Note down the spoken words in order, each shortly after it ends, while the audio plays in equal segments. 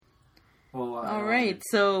Well, all right.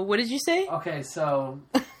 So, what did you say? Okay, so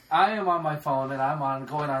I am on my phone and I'm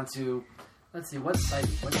going on to. Let's see, what site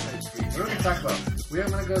for you? What are we going to talk about? We are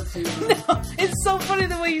going to go to... No, it's so funny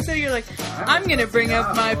the way you said it. You're like, I'm going to bring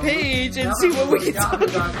up my page and see what we can talk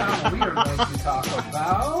about. We are going to talk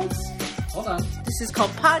about... Hold on. This is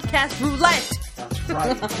called Podcast Roulette.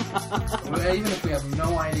 That's right. Even if we have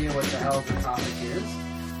no idea what the hell the topic is,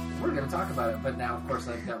 we're going to talk about it. But now, of course,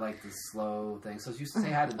 I've got like this slow thing. So you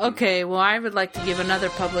say hi to the Okay, well, I would like to give another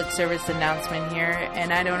public service announcement here,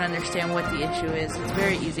 and I don't understand what the issue is. It's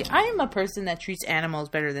very easy. I am a person that treats animals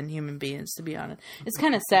better than human beings, to be honest. It's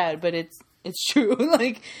kind of sad, but it's true.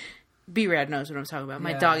 Like, B-Rad knows what I'm talking about.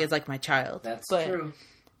 My dog is like my child. That's but, true.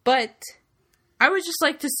 But I would just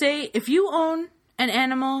like to say, if you own an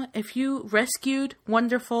animal, if you rescued,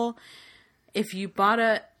 wonderful. If you bought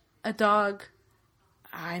a dog...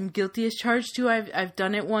 I'm guilty as charged too. I've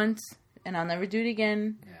done it once, and I'll never do it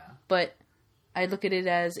again. Yeah. But I look at it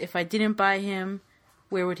as, if I didn't buy him,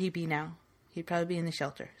 where would he be now? He'd probably be in the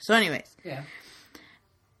shelter. So anyways. Yeah.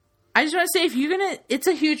 I just want to say, it's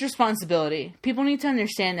a huge responsibility. People need to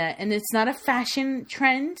understand that. And it's not a fashion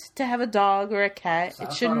trend to have a dog or a cat.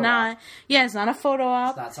 It should not. Yeah, it's not a photo op.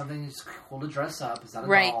 It's not something that's cool to dress up. It's not a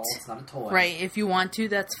doll. It's not a toy. Right. If you want to,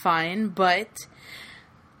 that's fine. But...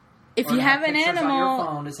 if or you have an animal, animal, on your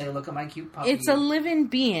phone to say, "Look at my cute puppy." It's a living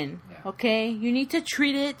being, okay? You need to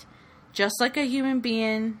treat it just like a human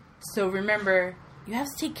being. So remember, you have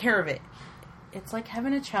to take care of it. It's like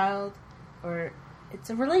having a child, or it's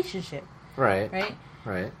a relationship, right?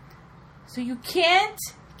 So you can't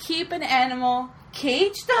keep an animal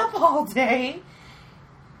caged up all day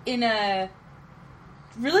in a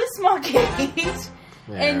really small cage,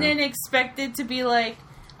 and then expect it to be like,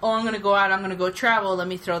 oh, I'm going to go out, I'm going to go travel, let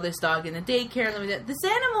me throw this dog in the daycare. This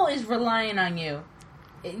animal is relying on you.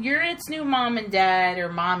 You're its new mom and dad, or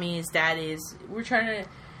mommy's daddies. We're trying to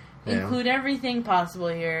include everything possible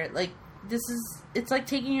here. Like, it's like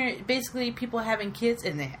taking basically people having kids,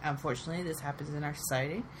 and unfortunately this happens in our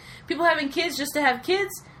society. People having kids just to have kids,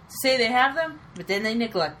 to say they have them, but then they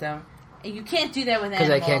neglect them. And you can't do that with animals.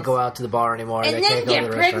 Because they can't go out to the bar anymore. And they then can't go get to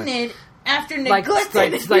the pregnant after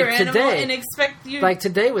neglecting your animal and expect you... Like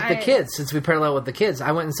today with the kids, since we parallel with the kids,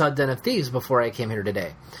 I went and saw Den of Thieves before I came here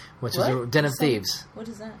today. Which is Den of Thieves. What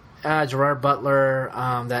is that? Gerard Butler,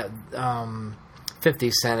 that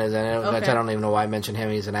 50 Cent is in it. I don't even know why I mentioned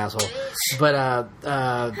him. He's an asshole. But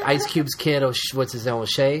Ice Cube's kid, what's his name,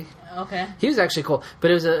 O'Shea? Okay. He was actually cool.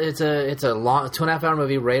 But it's a long 2.5 hour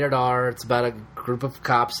movie, rated R. It's about a group of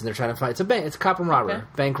cops and they're trying to find it's a cop and robbery,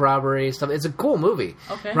 bank robbery stuff. It's a cool movie.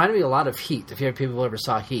 Reminded me a lot of Heat. If people ever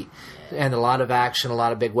saw Heat, and a lot of action, a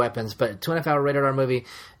lot of big weapons. But 2.5 hour rated R movie.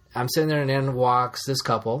 I'm sitting there and in walks this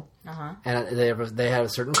couple, and they have a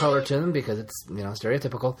certain color to them because it's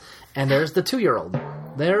stereotypical. And there's the 2-year-old.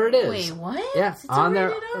 There it is. Wait, what? Yeah,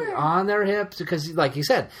 on their hips because, like you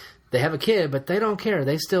said, they have a kid, but they don't care.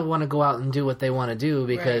 They still want to go out and do what they want to do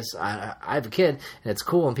because I have a kid, and it's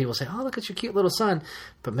cool. And people say, "Oh, look at your cute little son."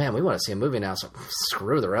 But man, we want to see a movie now, so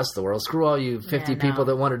screw the rest of the world. Screw all you 50 people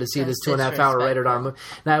that wanted to see this 2.5 hour rated R movie.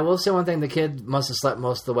 Now, I will say one thing: the kid must have slept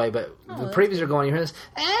most of the way, but the previews are going. You hear this,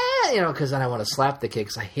 because then I want to slap the kid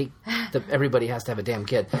because I hate that everybody has to have a damn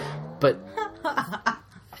kid. But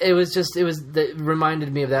it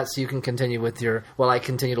reminded me of that, so you can continue with while I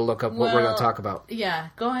continue to look up what we're going to talk about. Yeah,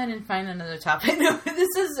 go ahead and find another topic. No, this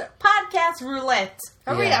is Podcast Roulette.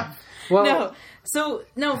 Hurry up. Well,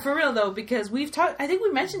 No, for real though, because I think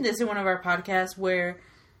we mentioned this in one of our podcasts where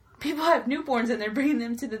people have newborns and they're bringing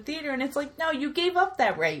them to the theater, and it's like, no, you gave up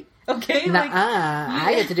that right. Okay?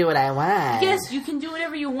 I get to do what I want. Yes, you can do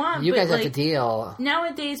whatever you want. You guys have to deal.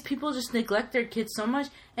 Nowadays, people just neglect their kids so much,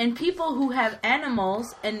 and people who have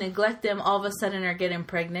animals and neglect them all of a sudden are getting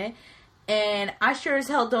pregnant. And I sure as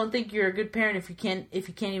hell don't think you're a good parent if you can't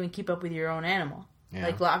even keep up with your own animal,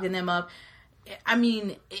 like locking them up. I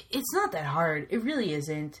mean, it's not that hard. It really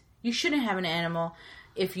isn't. You shouldn't have an animal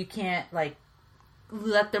if you can't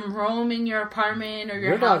let them roam in your apartment or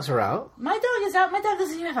your house. Dogs are out. My dog is out. My dog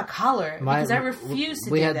doesn't even have a collar because I refuse to do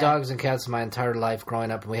that. We had dogs and cats my entire life growing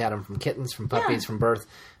up. We had them from kittens, from puppies, from birth.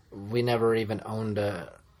 We never even owned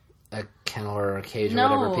a kennel or a cage or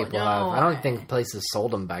whatever people have. I don't think places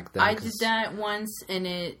sold them back then. I did that once,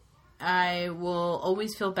 and I will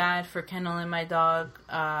always feel bad for Kendall and my dog.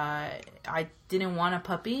 I didn't want a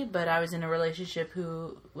puppy, but I was in a relationship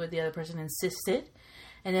with the other person insisted.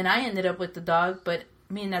 And then I ended up with the dog, but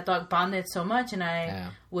me and that dog bonded so much, and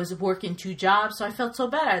I was working 2 jobs, so I felt so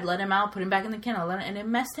bad. I'd let him out, put him back in the kennel, and it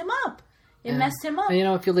messed him up. Messed him up. And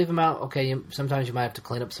if you leave him out, sometimes you might have to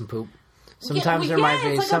clean up some poop. Sometimes there might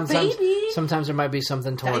be sometimes there might be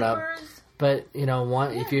something torn up. But,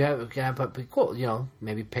 if you have, cool,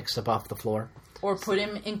 maybe pick stuff off the floor. Or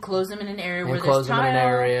enclose them in an area where Enclose there's them in an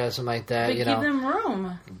area, something like that. But give them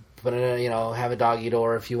room. Put in have a doggy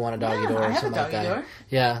door if you want a doggy door or something like that. Door.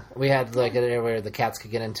 Yeah, we had like an area where the cats could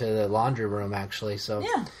get into the laundry room actually. So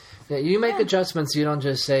yeah, you make adjustments. You don't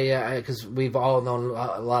just say because we've all known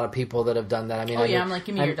a lot of people that have done that. I mean, I'm like,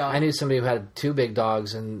 give me your dog. I knew somebody who had 2 big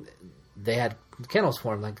dogs and they had kennels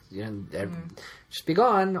for them. Like just be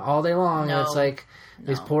gone all day long. No. And it's like.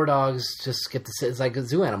 These poor dogs just get to sit. It's like a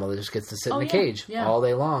zoo animal that just gets to sit in a cage all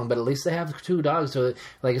day long. But at least they have 2 dogs. So,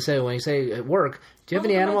 like I said, when you say at work, do you have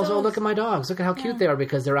any animals? Oh, look at my dogs. Look at how cute they are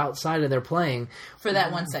because they're outside and they're playing. For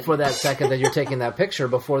that 1 second. For that second that you're taking that picture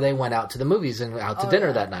before they went out to the movies and out to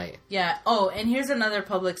dinner that night. Yeah. Oh, and here's another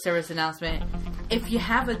public service announcement. If you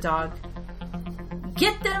have a dog,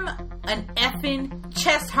 get them an effing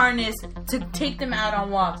chest harness to take them out on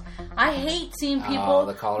walks. I hate seeing people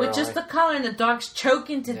with just the collar and the dog's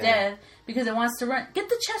choking to death because it wants to run. Get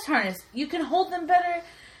the chest harness. You can hold them better.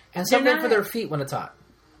 And something for their feet when it's hot.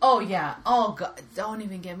 Oh, yeah. Oh, God. Don't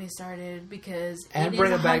even get me started because and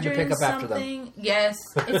bring a bag to pick up after them. Yes.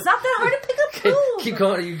 It's not that hard to pick up food. Keep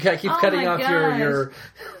going. You gotta keep cutting off your...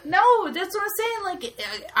 No, that's what I'm saying. Like,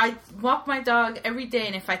 I walk my dog every day,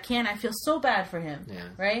 and if I can, I feel so bad for him. Yeah.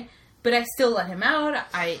 Right? But I still let him out.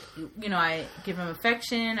 I give him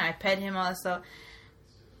affection. I pet him, all that stuff.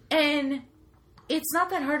 And it's not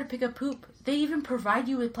that hard to pick up poop. They even provide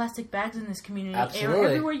you with plastic bags in this community. Absolutely.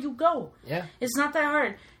 Everywhere you go. Yeah. It's not that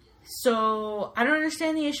hard. So, I don't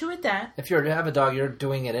understand the issue with that. If you have a dog, you're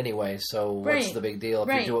doing it anyway, so what's the big deal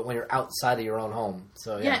if you do it when you're outside of your own home?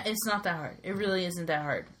 So yeah, it's not that hard. It really isn't that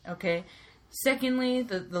hard, okay? Secondly,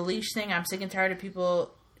 the leash thing, I'm sick and tired of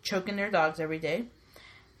people choking their dogs every day.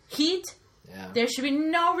 Heat, there should be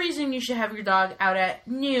no reason you should have your dog out at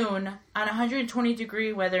noon on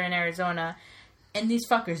 120-degree weather in Arizona, and these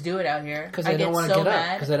fuckers do it out here. Because they don't want to get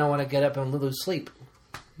up. Because they don't want to get up and lose sleep.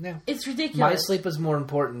 Yeah. It's ridiculous. My sleep is more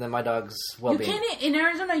important than my dog's well-being. You can't, in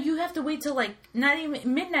Arizona, you have to wait till like not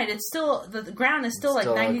even midnight. It's still, the ground is still like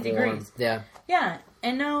 90 degrees. Yeah. Yeah.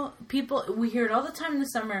 And now we hear it all the time in the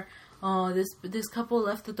summer. Oh, this couple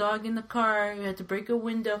left the dog in the car. You had to break a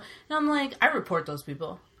window. And I'm like, I report those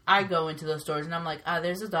people. I go into those stores and I'm like,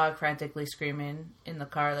 there's a dog frantically screaming in the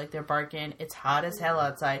car. Like they're barking. It's hot as hell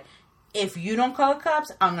outside. If you don't call the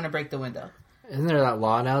cops, I'm going to break the window. Isn't there that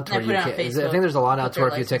law now to where you can't? I think there's a law now to where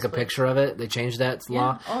if you take a picture of it, they changed that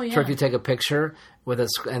law. Oh, yeah. So if you take a picture and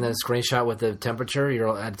then a screenshot with the temperature,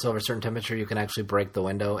 it's over a certain temperature, you can actually break the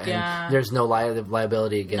window, and there's no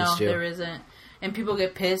liability against you. No, there isn't. And people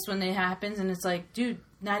get pissed when it happens, and it's like, dude,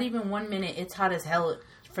 not even 1 minute. It's hot as hell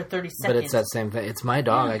for 30 seconds. But it's that same thing. It's my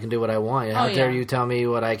dog. I can do what I want. How dare you tell me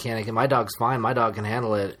what I can? My dog's fine. My dog can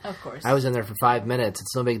handle it. Of course. I was in there for 5 minutes.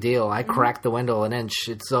 It's no big deal. I cracked the window an inch.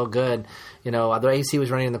 It's so good. The AC was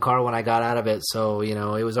running in the car when I got out of it, so,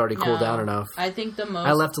 it was already cooled down enough. I think the most...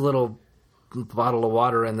 I left a little bottle of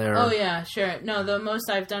water in there. Oh, yeah, sure. No, the most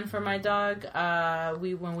I've done for my dog,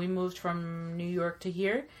 when we moved from New York to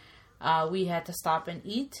here, we had to stop and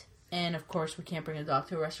eat. And, of course, we can't bring a dog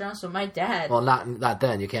to a restaurant. So my dad... Well, not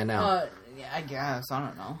then. You can now. Yeah, I guess. I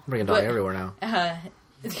don't know. Bring a dog everywhere now.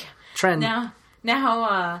 Trend. Now,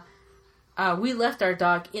 we left our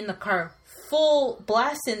dog in the car, full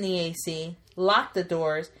blast in the AC, locked the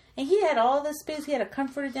doors, and he had all the space. He had a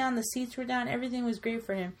comforter down, the seats were down, everything was great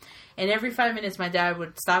for him. And every 5 minutes, my dad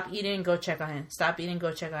would stop eating, go check on him. Stop eating,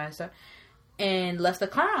 go check on him. And left the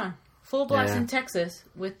car on. Full blast in Texas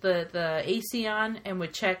with the AC on and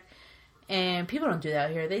would check. And people don't do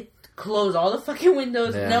that here. They close all the fucking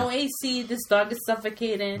windows. Yeah. No AC. This dog is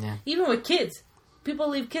suffocating. Yeah. Even with kids. People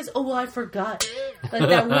leave kids. Oh, well, I forgot. Like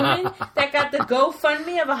that woman that got the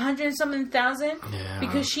GoFundMe of 100-something thousand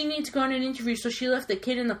because she needs to go on an interview, so she left the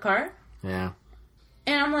kid in the car. Yeah.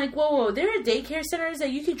 And I'm like, whoa. There are daycare centers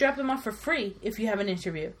that you can drop them off for free if you have an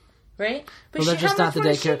interview. Right? But they're just not the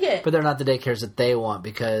daycare. But they're not the daycares that they want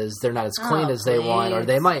because they're not as clean as they want, or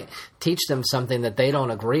they might teach them something that they don't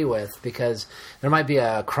agree with because there might be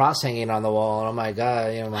a cross hanging on the wall. And oh my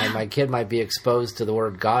God, my kid might be exposed to the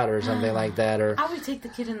word God or something like that. Or I would take the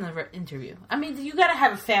kid in the interview. I mean, you got to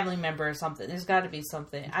have a family member or something. There's got to be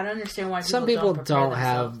something. I don't understand why some people don't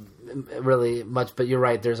have really much. But you're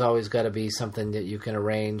right. There's always got to be something that you can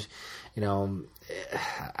arrange.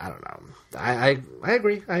 I don't know. I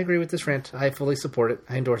agree. I agree with this rant. I fully support it.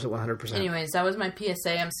 I endorse it 100%. Anyways, that was my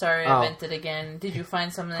PSA. I'm sorry I vented again. Did you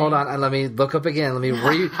find something? Hold on. Let me look up again. Let me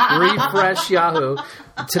refresh Yahoo.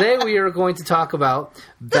 Today we are going to talk about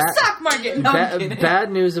the stock market. No,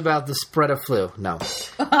 bad news about the spread of flu. No.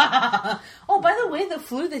 Oh, by the way, the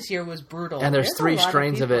flu this year was brutal. And there's 3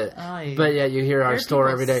 strains of it. But yeah, you hear our store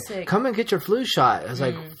every day. Sick. Come and get your flu shot. It's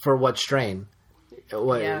like, for what strain?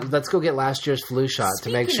 Let's go get last year's flu shot to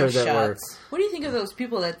make sure that we're... What do you think of those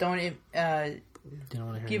people that don't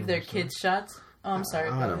give their kids shots? Oh, I'm sorry.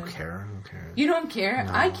 I don't care. You don't care?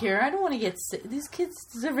 No. I care. I don't want to get sick. These kids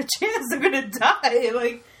deserve a chance. They're going to die.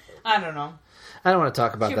 Like, I don't know. I don't want to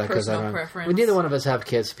talk about that because I don't. Preference. Neither one of us have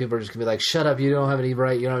kids. So people are just gonna be like, "Shut up! You don't have any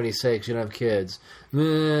right. You don't have any sakes. You don't have kids."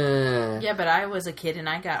 Yeah, but I was a kid and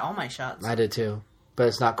I got all my shots. I did too, but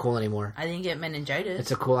it's not cool anymore. I didn't get meningitis. It's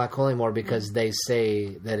not cool anymore because they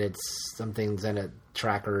say that it's something's in it,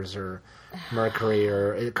 trackers or mercury,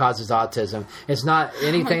 or it causes autism. It's not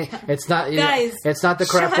anything. It's not. Guys, it's not the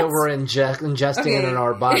crap that we're ingesting in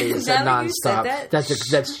our bodies nonstop.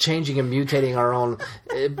 That's changing and mutating our own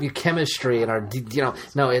chemistry and our.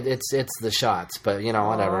 No, it's the shots. But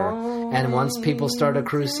whatever. And once people start a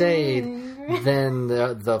crusade, then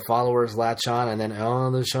the followers latch on, and then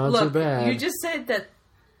the shots are bad. You just said that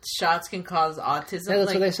shots can cause autism. Yeah,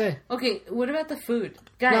 that's what they say. Okay, what about the food?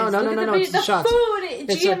 Guys, no, it's the shots. Food,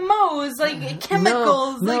 it's GMOs,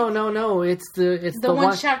 chemicals. No. It's the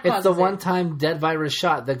one shot. It's the one-time dead virus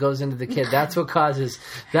shot that goes into the kid. That's what causes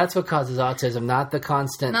autism, not the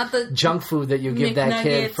constant junk food that you give that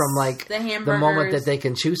kid from the moment that they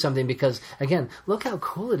can chew something. Because again, look how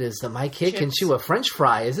cool it is that my kid can chew a French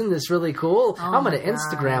fry. Isn't this really cool? I'm going to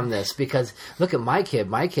Instagram this because look at my kid.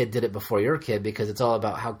 My kid did it before your kid because it's all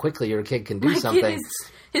about how quickly your kid can do something.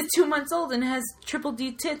 He's 2 months old and has triple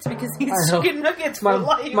D tits because he eats chicken nuggets for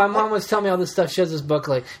life. My mom was telling me all this stuff. She has this book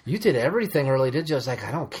you did everything early, did you? I was like,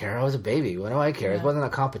 I don't care. I was a baby. What do I care? It wasn't a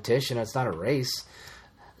competition. It's not a race.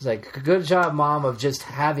 It's like, good job, Mom, of just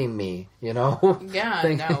having me, Yeah, no.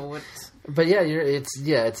 But yeah,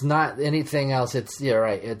 it's not anything else. It's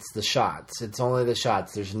right. It's the shots. It's only the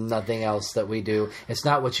shots. There's nothing else that we do. It's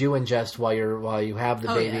not what you ingest while you have the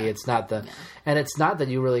baby. Yeah. It's not and it's not that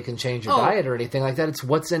you really can change your diet or anything like that. It's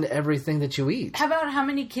what's in everything that you eat. How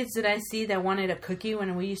many kids did I see that wanted a cookie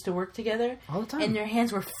when we used to work together? All the time. And their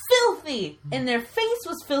hands were filthy, and their face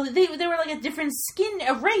was filthy. They were like a different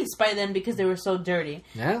skin race by then because they were so dirty.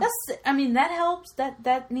 Yeah. That helps.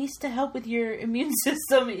 That needs to help with your immune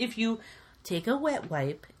system if you take a wet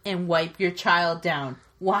wipe and wipe your child down.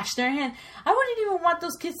 Wash their hand. I wouldn't even want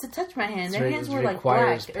those kids to touch my hand. Their hands were like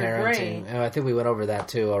black or gray. I think we went over that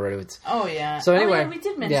too already. Oh yeah. So anyway, we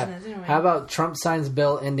did mention that, didn't we? How about Trump signs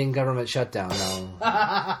bill ending government shutdown? No.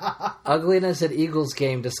 Ugliness at Eagles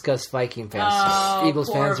game discuss Viking fans.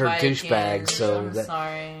 Eagles fans are douchebags. So I'm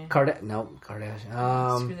sorry. Kardashian.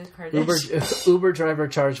 Screw the Kardashians. Uber driver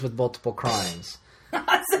charged with multiple crimes.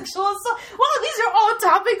 Sexual assault. Well, these are all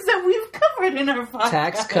topics that we've covered in our podcast.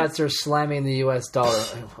 Tax cuts are slamming the U.S. dollar.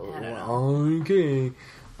 Okay.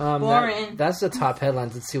 Boring. That's the top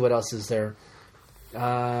headlines. Let's see what else is there.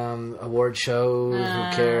 Award shows.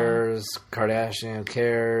 Who cares? Kardashian. Who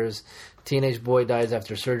cares? Teenage boy dies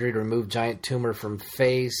after surgery to remove giant tumor from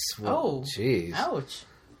face. Jeez.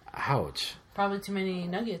 Ouch. Probably too many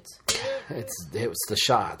nuggets. It was the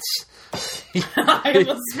shots. I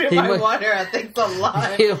almost spit my water. I think the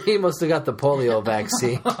line. He must have got the polio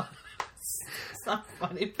vaccine. It's not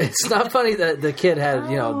funny. It's not funny that the kid had,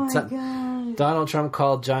 Donald Trump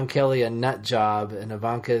called John Kelly a nut job, and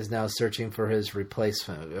Ivanka is now searching for his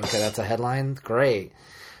replacement. Okay, that's a headline? Great.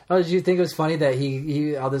 Oh, did you think it was funny that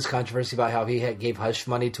he all this controversy about how he gave hush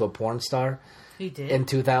money to a porn star? He did. In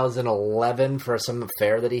 2011 for some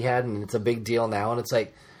affair that he had, and it's a big deal now, and it's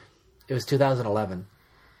like, it was 2011.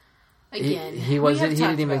 Again, he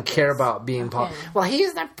didn't even care about being well,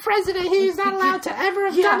 he's the president. He's not allowed to ever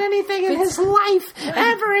have done anything in his life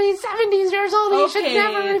ever. He's 70 years old. He should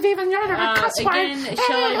never have even uttered a cuss word. Again,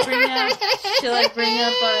 shall I bring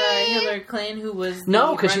up Hillary Clinton, who was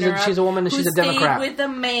no, because she's a woman and she's a Democrat. With a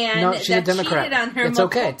man she's a Democrat. Cheated on her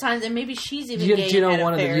multiple times, and maybe she's even gay. Do you know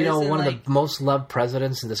one of the most loved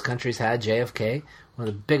presidents in this country's had, JFK? One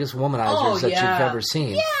of the biggest womanizers that you've ever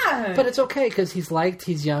seen. Yeah. But it's okay because he's liked,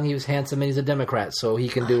 he's young, he was handsome, and he's a Democrat, so he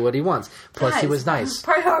can do what he wants. Plus, he was nice.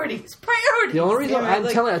 Priorities. The only reason I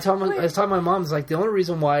was telling my mom, the only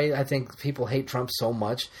reason why I think people hate Trump so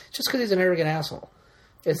much, just because he's an arrogant asshole.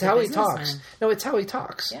 It's how he talks. No, it's how he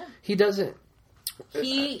talks. Yeah. He doesn't.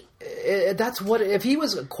 That's what if he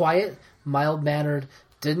was quiet, mild mannered,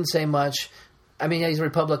 didn't say much. I mean, yeah, he's a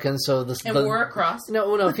Republican, so And wore a cross.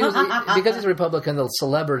 No. If he was, because he's a Republican, the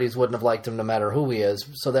celebrities wouldn't have liked him no matter who he is.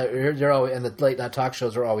 So that they're always, and the late night talk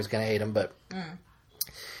shows are always going to hate him. But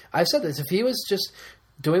I've said this: if he was just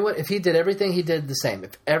doing if he did everything he did the same,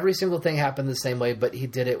 if every single thing happened the same way, but he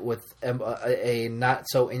did it with a not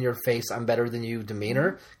so in your face, I'm better than you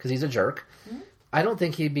demeanor, because he's a jerk. I don't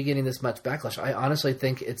think he'd be getting this much backlash. I honestly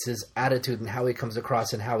think it's his attitude and how he comes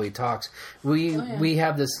across and how he talks. We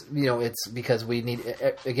have this, it's because we need,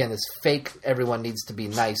 again, this fake, everyone needs to be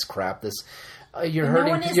nice crap. This, you're hurting.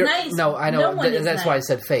 No one is nice. No, I know. That's why I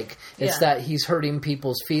said fake. It's Yeah. that he's hurting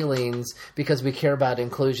people's feelings because we care about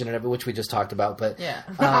inclusion and which we just talked about. But Yeah.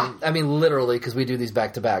 I mean, literally, because we do these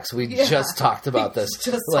back to back. So we just talked about this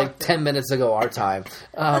just like talked 10 minutes ago, our time.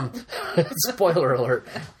 Spoiler alert.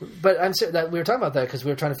 But I'm sure that we were talking about that because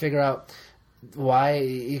we were trying to figure out why,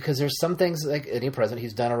 because there's some things like any president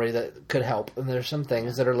he's done already that could help, and there's some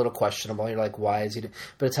things that are a little questionable. You're like, why is he?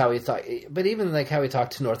 But it's how he thought. But even like how he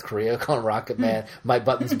talked to North Korea, calling Rocket Man, my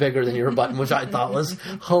button's bigger than your button, which I thought was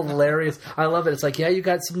hilarious. I love it. It's like, yeah, you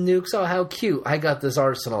got some nukes. Oh, how cute! I got this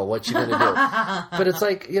arsenal. What you gonna do? But it's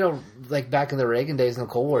like, like back in the Reagan days and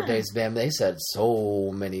the Cold War days, man, they said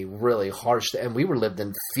so many really harsh, and we were lived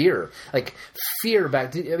in fear, like fear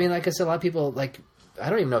back. I mean, like I said, a lot of people like. I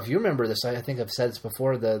don't even know if you remember this. I think I've said this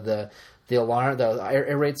before. The alarm, the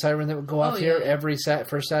air raid siren that would go off here every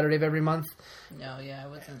first Saturday of every month. No, yeah, I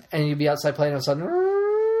wasn't. And you'd be outside playing, and all of a sudden,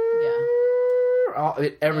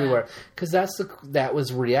 everywhere, because that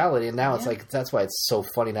was reality. And now it's like that's why it's so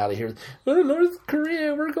funny now to hear North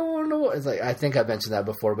Korea, we're going to war. It's like I think I've mentioned that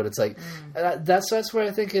before, but it's like that's where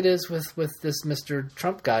I think it is with this Mr.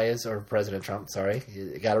 Trump guy or President Trump. Sorry,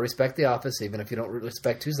 you got to respect the office, even if you don't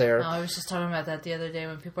respect who's there. No, I was just talking about that the other day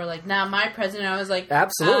when people are like, "Nah, my president." I was like,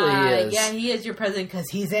 absolutely, he is. Yeah, he is your president because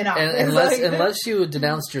he's in office. And unless you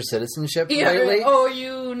denounced your citizenship lately, or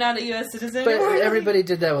you not a U.S. citizen. But everybody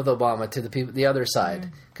did that with Obama to the other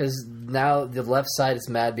side, because now the left side is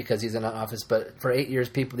mad because he's in office. But for 8 years,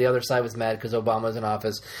 the other side was mad because Obama was in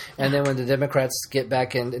office. And then when the Democrats get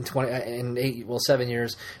back in 7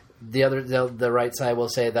 years, the right side will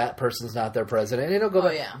say that person's not their president, and it'll go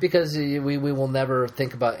back because we will never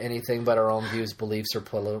think about anything but our own views, beliefs, or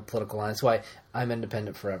political lines. That's why I'm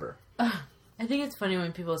independent forever. I think it's funny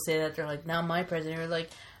when people say that they're like, "Now my president," or like,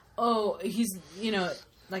 "Oh, he's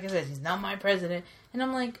like I said, he's not my president," and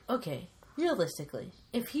I'm like, okay. Realistically,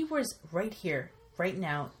 if he was right here, right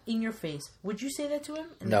now, in your face, would you say that to him?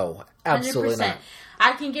 No, absolutely 100%. Not.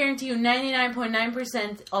 I can guarantee you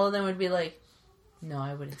 99.9% all of them would be like, no,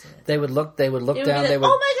 I wouldn't say that. They would look down. Like, oh my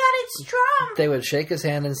God, it's Trump! They would shake his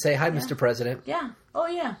hand and say, hi, Mr. President. Yeah. Oh,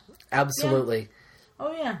 yeah. Absolutely. Yeah.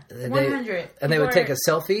 Oh, yeah. 100. And they would take a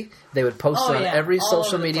selfie. They would post it on every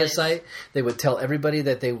social media site. They would tell everybody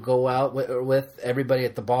that they would go out with everybody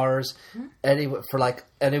at the bars. Mm-hmm. And it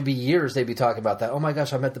would be years they'd be talking about that. Oh, my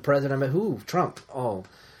gosh, I met the president. I met who? Trump. Oh.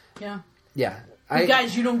 Yeah. Yeah. You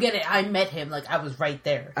guys, you don't get it. I met him. Like, I was right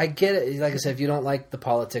there. I get it. Like I said, if you don't like the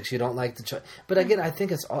politics, you don't like the... But again, I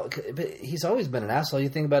think it's all... But he's always been an asshole. You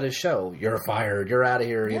think about his show. You're fired. You're out of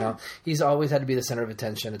here. You know? He's always had to be the center of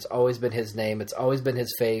attention. It's always been his name. It's always been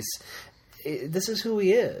his face. This is who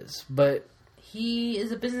he is. But... He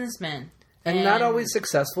is a businessman. And not always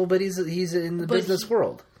successful, but he's in the business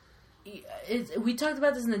world. We talked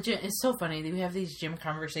about this in the gym. It's so funny that we have these gym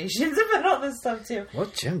conversations about all this stuff too.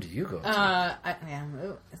 What gym do you go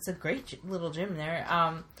to? It's a great little gym there.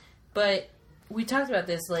 But we talked about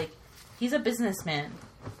this. Like, he's a businessman.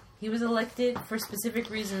 He was elected for specific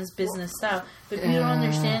reasons, business stuff. But people don't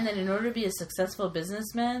understand that in order to be a successful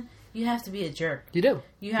businessman, you have to be a jerk. You do.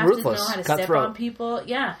 You have to know how to step on people.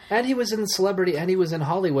 Yeah. And he was in celebrity, and he was in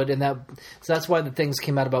Hollywood, and so that's why the things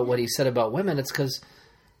came out about what he said about women. It's because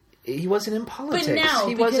he wasn't in politics. But now,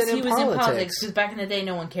 he was in politics, because back in the day,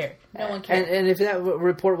 no one cared. No one cared. And if that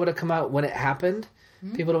report would have come out when it happened,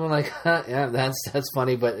 people would have been like, yeah, that's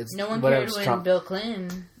funny, but it's no one whatever, cared when Trump. Bill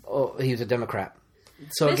Clinton. Oh, he was a Democrat.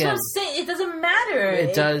 So but again, it doesn't matter.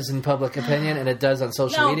 It does in public opinion, and it does on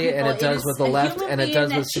social media, and it does with the left, and it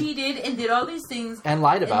does with cheated and did all these things and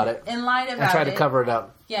lied about it and tried to cover it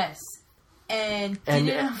up. Yes. And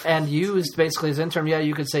used basically his interim. Yeah,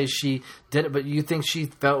 you could say she did it, but you think she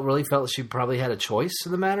really felt she probably had a choice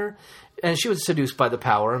in the matter, and she was seduced by the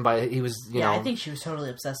power and by he was. You know, I think she was totally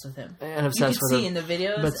obsessed with him and obsessed with him. You can see in the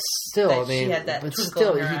videos, but still, I mean, he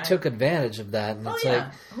eye. took advantage of that. And it's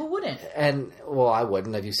like, who wouldn't? And I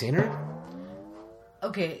wouldn't. Have you seen her?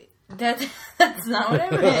 Okay, that's not what I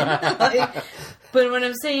meant. But what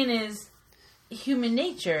I'm saying is, human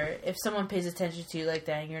nature. If someone pays attention to you like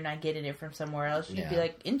that and you're not getting it from somewhere else, you'd be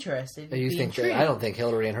like interested. You think that, I don't think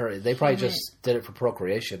Hillary and her, they probably just did it for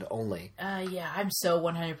procreation only. Yeah, I'm so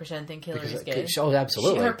 100% think Hillary's gay. Oh,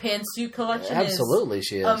 absolutely. Her pantsuit collection absolutely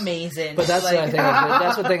she is amazing. But that's what I think.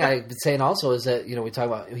 That's the thing I've been saying also is that, we talk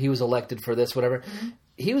about he was elected for this, whatever. Mm-hmm.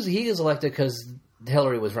 He was elected because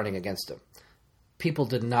Hillary was running against him. People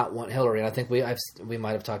did not want Hillary, and I think we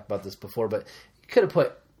might have talked about this before, but you could have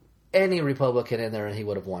put any Republican in there and he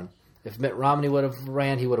would have won. If Mitt Romney would have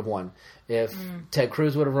ran, he would have won. If Ted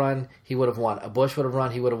Cruz would have run, he would have won. A Bush would have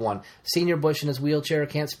run, he would have won. Senior Bush in his wheelchair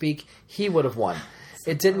can't speak, he would have won.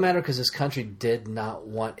 It didn't matter because this country did not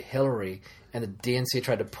want Hillary, and the DNC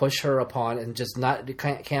tried to push her upon and just not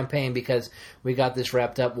campaign because we got this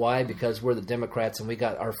wrapped up. Why? Because we're the Democrats and we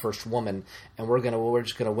got our first woman, and we're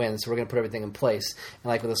just gonna win. So we're gonna put everything in place. And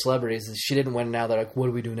like with the celebrities, she didn't win. Now they're like, what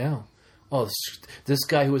do we do now? Oh, this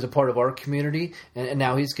guy who was a part of our community, and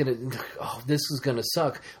now he's gonna. Oh, this is gonna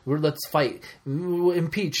suck. Let's fight.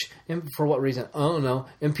 Impeach. For what reason? Oh no,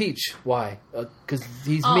 impeach. Why? Because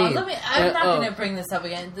he's mean. I'm not gonna bring this up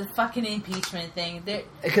again. The fucking impeachment thing.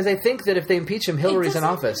 Because they think that if they impeach him, Hillary's in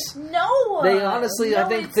office. No, they honestly,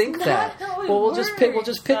 I think that. Well, we'll just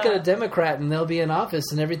pick a Democrat, and they'll be in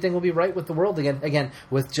office, and everything will be right with the world again. Again,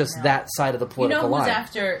 with just that side of the political line.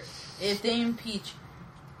 After if they impeach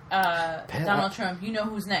Donald Trump, you know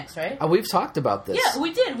who's next, right? We've talked about this. Yeah,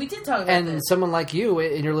 we did. We did talk about this. And someone like you,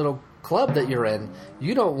 in your little club that you're in,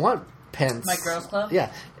 you don't want Pence. My girls' club?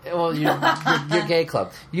 Yeah. Well, your gay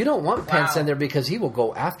club. You don't want Pence in there because he will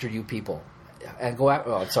go after you people. And go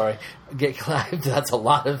after... Oh, sorry. Gay club. That's a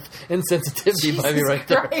lot of insensitivity by me right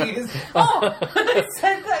there. Oh, I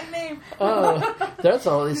said that name. That's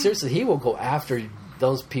all. Seriously, he will go after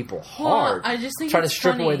those people hard. Well, I just think try to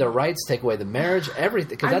strip away their rights, take away the marriage, everything.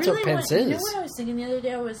 Because that's what Pence is. You know what I was thinking the other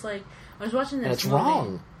day? I was watching this. And it's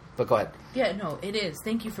wrong. But go ahead. Yeah, no, it is.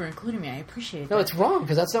 Thank you for including me. I appreciate it. No, it's wrong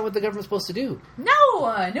because that's not what the government's supposed to do.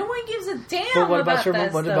 No, no one gives a damn. But what about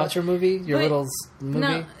your movie? Your little movie?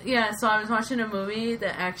 No, yeah. So I was watching a movie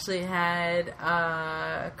that actually had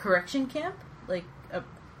a correction camp, like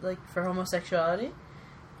for homosexuality.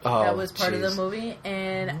 That was part of the movie,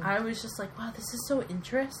 and I was just like, wow, this is so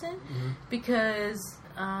interesting, because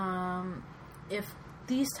if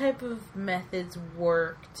these type of methods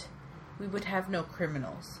worked, we would have no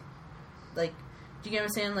criminals. Like, do you get what I'm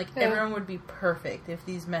saying? Like, everyone would be perfect if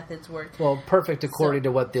these methods worked. Well, perfect according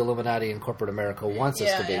to what the Illuminati and corporate America wants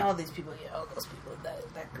us to be. Yeah, all these people, all those people,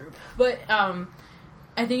 that group. But,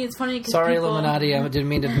 I think it's funny because Sorry, Illuminati, I didn't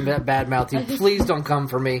mean to badmouth you. Please don't come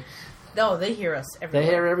for me. No, they hear us everywhere.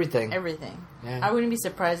 They hear everything. Everything. Yeah. I wouldn't be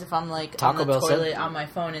surprised if I'm like Taco on the Bell toilet on my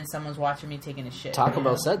phone and someone's watching me taking a shit. Taco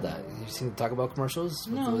Bell said that. You seen the Taco Bell commercials?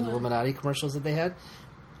 With the Illuminati commercials that they had?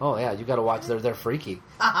 Oh, yeah, you got to watch. They're freaky.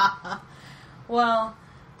 Well,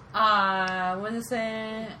 what did I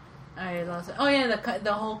say? I lost it. Oh, yeah,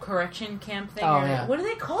 the whole correction camp thing. Oh, yeah. What do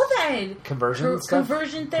they call that? Conversion stuff?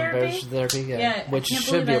 Conversion therapy? Conversion therapy, yeah. Which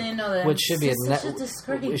should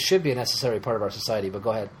be a necessary part of our society, but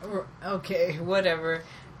go ahead. Okay, whatever.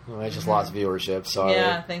 Well, I just lost viewership, sorry.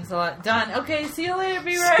 Yeah, thanks a lot. Done. Okay, see you later,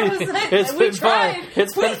 B-Ray. It's been fun.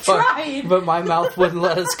 It's been fun. But my mouth wouldn't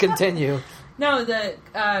let us continue. No, the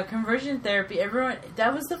conversion therapy, everyone,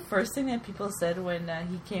 that was the first thing that people said when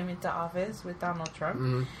he came into office with Donald Trump.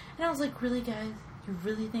 Mm-hmm. And I was like, really, guys? You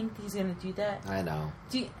really think he's going to do that? I know.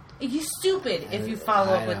 You're stupid if you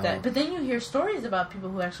follow up with that. But then you hear stories about people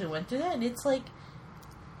who actually went through that, and it's like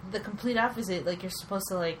the complete opposite. Like, you're supposed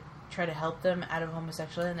to, like, try to help them out of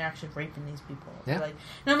homosexuality, and they're actually raping these people. Yeah. And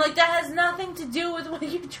I'm like, that has nothing to do with what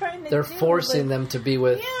you're trying to do. They're forcing them to be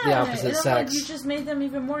with the opposite sex. Like, you just made them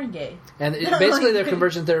even more gay. And basically their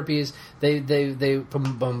conversion therapy is they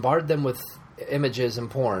bombard them with images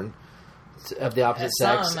and porn of the opposite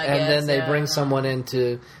sex, then they bring someone in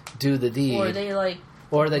to do the deed.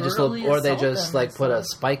 Or they just put a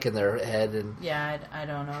spike in their head and I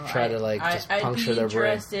don't know. Try to just puncture their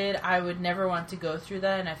brain. I'd be interested. I would never want to go through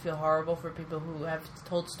that, and I feel horrible for people who have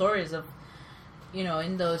told stories of,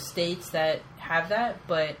 in those states that have that.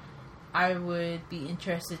 But I would be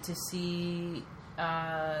interested to see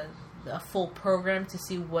a full program to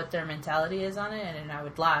see what their mentality is on it, and I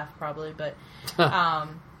would laugh probably, but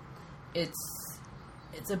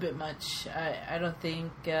it's a bit much. I don't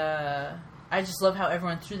think. I just love how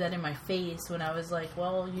everyone threw that in my face when I was like,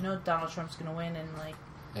 well, Donald Trump's going to win, and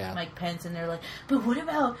Mike Pence, and they're like, but what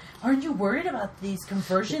about, aren't you worried about these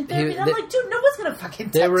conversion therapies? I'm like, dude, no one's going to fucking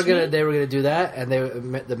touch me. They were going to do that, and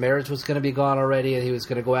the marriage was going to be gone already, and he was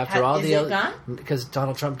going to go after all the other... Because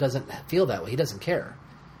Donald Trump doesn't feel that way. He doesn't care.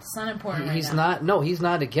 It's not important He's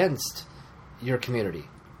not against... your community.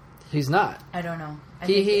 He's not. I don't know.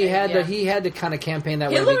 He had to kind of campaign that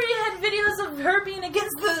way. Hillary had videos of her being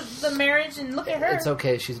against the marriage, and look at her. It's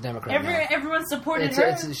okay. She's a Democrat. Everyone supported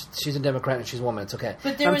her. She's a Democrat and she's a woman. It's okay.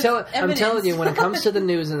 But I'm telling you, when it comes to the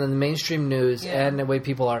news and the mainstream news and the way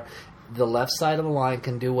people are, the left side of the line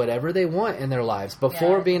can do whatever they want in their lives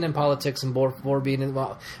before being in politics and before being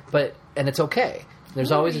involved. And it's okay.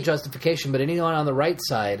 There's always a justification. But anyone on the right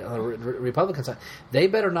side, on the Republican side, they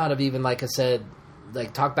better not have even, like I said,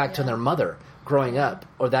 like talk back to their mother growing up,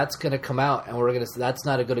 or that's going to come out, and that's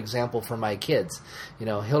not a good example for my kids.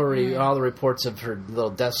 Hillary, all the reports of her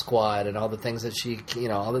little death squad and all the things that she,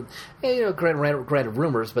 granted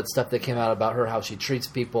rumors, but stuff that came out about her, how she treats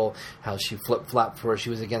people, how she flip-flopped for her.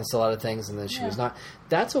 She was against a lot of things, and then she was not.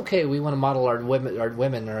 That's okay. We want to model our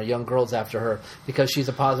women, our young girls after her because she's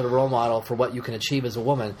a positive role model for what you can achieve as a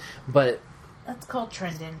woman. But that's called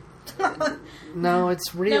trending. No,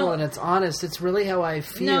 it's real and it's honest. It's really how I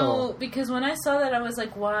feel. No, because when I saw that, I was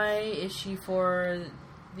like, why is she for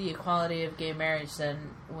the equality of gay marriage then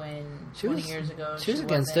when 20 years ago she was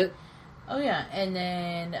against it? Oh, yeah. And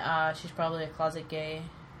then she's probably a closet gay.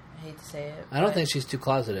 I hate to say it. I don't think she's too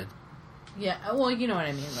closeted. Yeah, well, you know what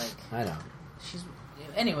I mean. Like, I know. She's...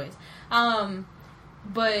 Anyways.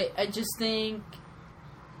 But I just think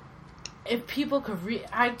if people could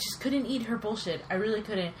I just couldn't eat her bullshit. I really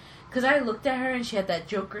couldn't. Because I looked at her and she had that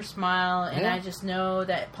Joker smile, and I just know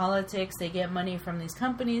that politics, they get money from these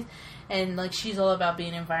companies, and like she's all about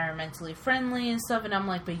being environmentally friendly and stuff, and I'm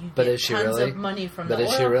like, but you get tons of money from the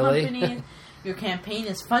oil companies. Your campaign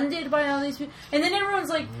is funded by all these people. And then everyone's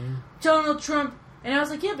like, Donald Trump. And I was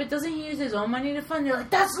like, yeah, but doesn't he use his own money to fund? They're like,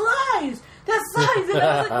 that's lies! That's lies! And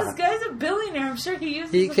I was like, this guy's a billionaire. I'm sure he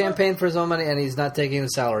uses He campaigned for his own money, and he's not taking a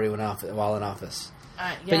salary while in office.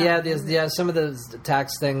 But some of the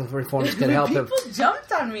tax things, reforms can help him. People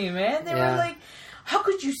jumped on me, man. They were like, how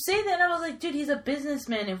could you say that? And I was like, dude, he's a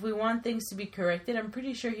businessman. If we want things to be corrected, I'm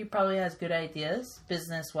pretty sure he probably has good ideas,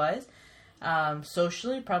 business-wise.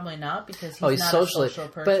 Socially, probably not, because he's not a social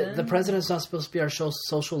person. But the president's not supposed to be our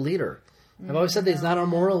social leader. I've always said that he's not our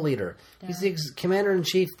moral leader. Yeah. He's the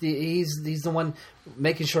commander-in-chief. He's the one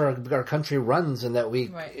making sure our country runs and that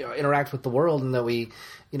we interact with the world and that we,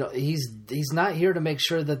 he's not here to make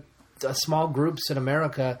sure that small groups in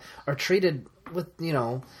America are treated with,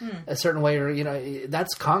 a certain way, or,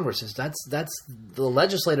 that's Congress's. That's the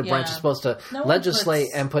legislative branch is supposed to legislate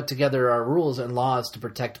and put together our rules and laws to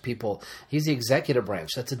protect people. He's the executive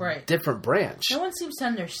branch. That's a different branch. No one seems to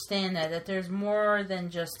understand that there's more than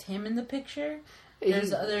just him in the picture.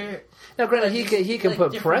 There's other. Now, granted, he can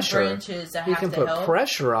put pressure. He can put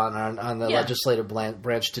pressure on the legislative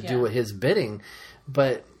branch to do his bidding,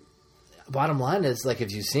 but. Bottom line is, like,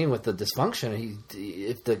 if you've seen with the dysfunction,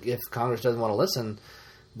 if Congress doesn't want to listen,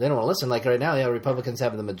 they don't want to listen. Like right now, Republicans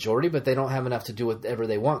have the majority, but they don't have enough to do whatever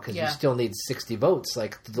they want because you still need 60 votes,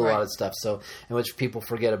 like, to do a lot of stuff. So, and which people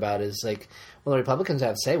forget about is, like, well, the Republicans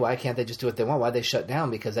have say, why can't they just do what they want? Why they shut down?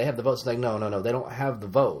 Because they have the votes. Like, no, they don't have the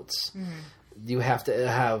votes. Mm-hmm. You have to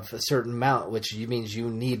have a certain amount, which means you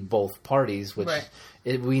need both parties, which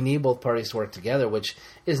we need both parties to work together, which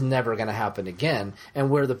is never going to happen again.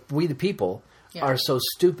 And we the people are so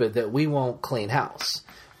stupid that we won't clean house.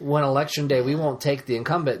 When election day, we won't take the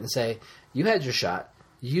incumbent and say, you had your shot,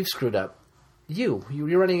 you've screwed up, you're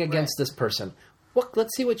running against this person.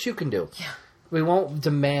 Let's see what you can do. Yeah. We won't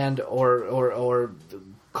demand or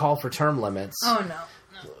call for term limits. Oh, no.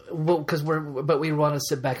 Well, we want to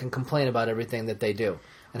sit back and complain about everything that they do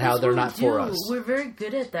and how they're not for us. We're very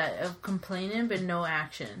good at that, of complaining but no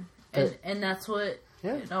action, and that's what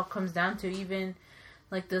it all comes down to. Even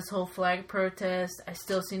like this whole flag protest, I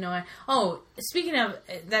still see no. Oh, speaking of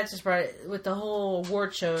that, just brought it with the whole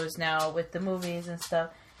award shows now with the movies and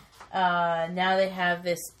stuff. Now they have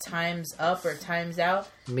this Time's Up or Time's Out.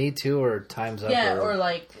 Me Too or Time's Up. Yeah, or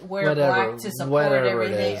like wear black to support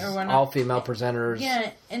everything. Or whatnot. All female presenters.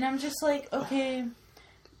 Yeah, and I'm just like, okay,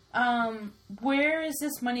 where is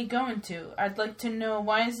this money going to? I'd like to know,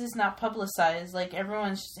 why is this not publicized? Like,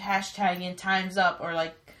 everyone's hashtagging Time's Up or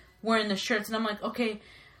like wearing the shirts. And I'm like, okay,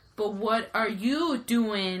 but what are you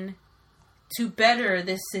doing to better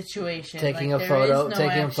this situation? Taking a photo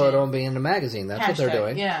and being in a magazine. That's what they're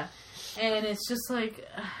doing. Yeah. And it's just like,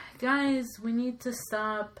 guys, we need to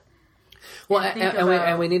stop. Well,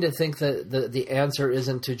 and we need to think that the answer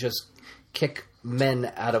isn't to just kick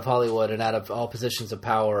men out of Hollywood and out of all positions of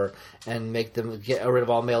power and make them get rid of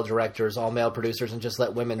all male directors, all male producers, and just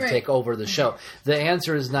let women take over the show. The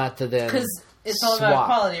answer is not to then... it's all swap. about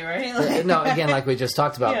equality, right? Like, No, again, like we just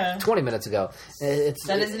talked about Yeah. 20 minutes ago.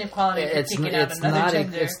 that isn't equality. It's Picking out another not.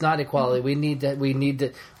 gender. It's not equality. We need to.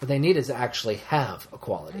 What they need is to actually have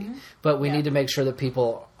equality. But we need to make sure that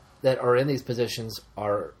people that are in these positions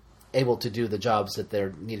are able to do the jobs that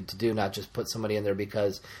they're needed to do, not just put somebody in there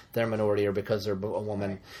because they're a minority or because they're a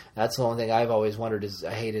woman. That's the only thing I've always wondered is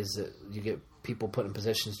that you get people put in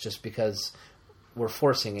positions just because we're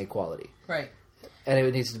forcing equality. Right. And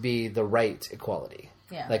it needs to be the right equality.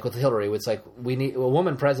 Yeah. Like with Hillary, it's like we need a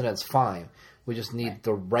woman president's fine. We just need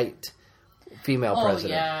the right female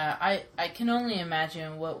president. Yeah. I can only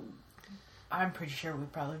imagine what... I'm pretty sure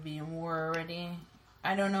we'd probably be in war already.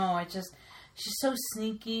 I don't know. She's so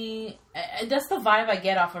sneaky. That's the vibe I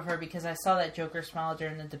get off of her because I saw that Joker smile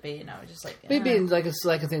during the debate, and I was just like, We'd be in, like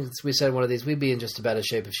I think we said one of these, we'd be in just about as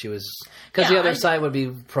shape if she was... Because the other side would be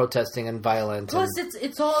protesting and violent. Plus,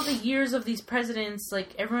 it's all the years of these presidents.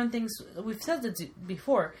 Like, everyone thinks... We've said this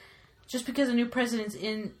before. Just because a new president's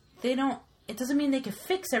in, they don't... It doesn't mean they can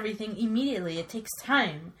fix everything immediately. It takes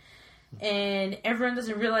time. And everyone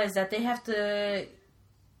doesn't realize that they have to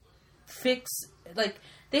fix... Like...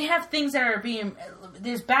 They have things that are being...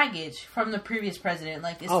 There's baggage from the previous president.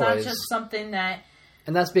 Like, it's not just something that...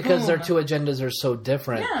 And that's because their two agendas are so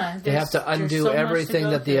different. Yeah, they have to undo everything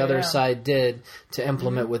that the other side did to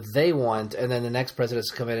implement what they want, and then the next president's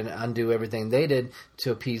come in and undo everything they did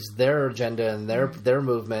to appease their agenda and their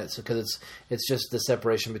movement. So, because it's just the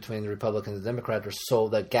separation between the Republicans and the Democrats are so...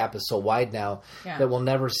 That gap is so wide now that we'll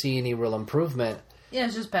never see any real improvement. Yeah,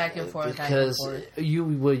 it's just back and forth. Because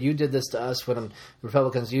you did this to us when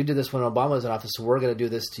Republicans, you did this when Obama was in office, so we're going to do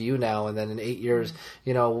this to you now. And then in 8 years,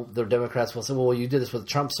 the Democrats will say, well, you did this with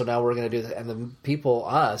Trump, so now we're going to do this. And the people,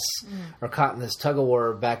 us, are caught in this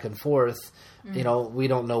tug-of-war back and forth. We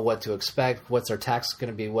don't know what to expect. What's our tax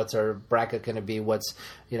going to be? What's our bracket going to be? What's,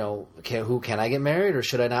 can I get married or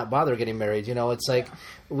should I not bother getting married? It's like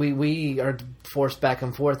we are forced back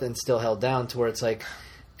and forth and still held down to where it's like...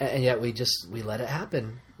 And yet we let it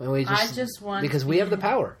happen. And I just want because we have the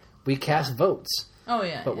power. We cast votes. Oh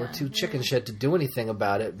yeah. But we're too chicken shit to do anything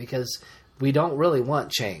about it because we don't really want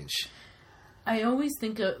change. I always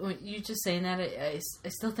think of when you just saying that. I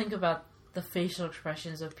still think about the facial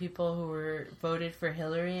expressions of people who were voted for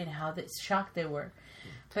Hillary and how shocked they were.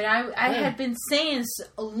 But I had been saying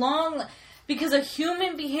long because of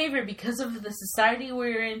human behavior, because of the society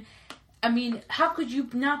we're in. I mean, how could you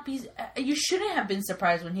not be... You shouldn't have been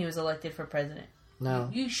surprised when he was elected for president. No.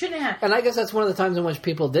 You shouldn't have. And I guess that's one of the times in which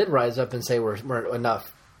people did rise up and say we're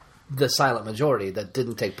enough, the silent majority that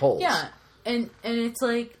didn't take polls. Yeah. And it's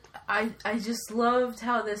like, I just loved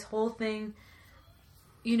how this whole thing,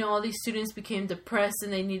 all these students became depressed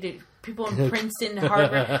and they needed... People in Princeton,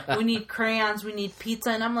 Harvard, we need crayons, we need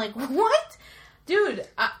pizza. And I'm like, what? Dude,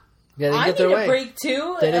 I need a break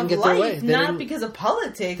too of life, not because of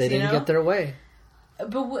politics. They didn't get their way.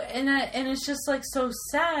 But and it's just like so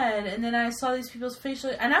sad. And then I saw these people's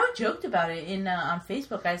facial, and I joked about it on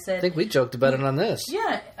Facebook. I said, I think we joked about it on this.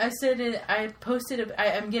 Yeah, I said I posted.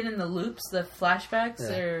 I'm getting the loops, the flashbacks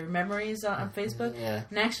or memories on Facebook,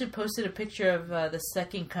 and I actually posted a picture of the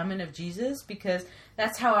second coming of Jesus because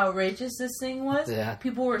that's how outrageous this thing was. Yeah.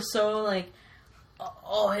 People were so like,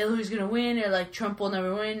 oh, Hillary's going to win, or like, Trump will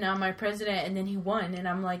never win, now my president, and then he won. And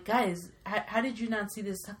I'm like, guys, how did you not see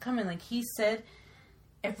this coming? Like, he said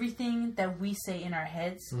everything that we say in our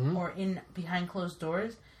heads or in behind closed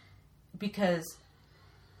doors, because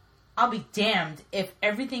I'll be damned if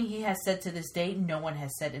everything he has said to this day, no one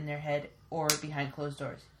has said in their head or behind closed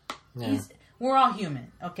doors. Yeah. We're all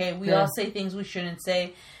human, okay? We all say things we shouldn't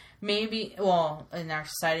say. Maybe, well, in our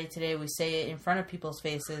society today, we say it in front of people's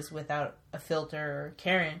faces without a filter or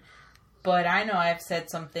caring. But I know I've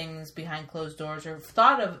said some things behind closed doors or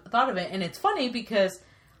thought of it, and it's funny because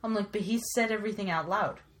I'm like, but he said everything out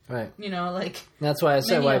loud, right? Like that's why I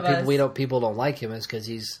said why people don't like him is because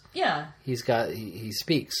he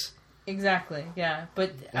speaks exactly,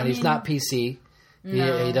 but he's not PC.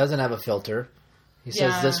 No. He doesn't have a filter. He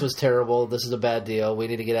says this was terrible. This is a bad deal. We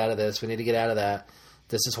need to get out of this. We need to get out of that.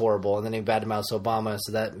 This is horrible. And then he badmouths Obama,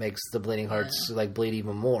 so that makes the bleeding hearts bleed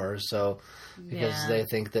even more. So because they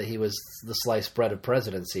think that he was the sliced bread of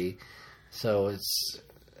presidency. So it's,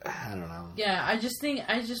 I don't know. Yeah, I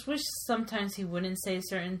just wish sometimes he wouldn't say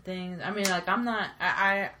certain things. I mean, like,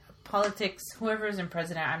 politics, whoever is in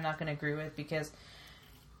president, I'm not going to agree with because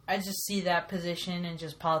I just see that position and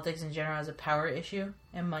just politics in general as a power issue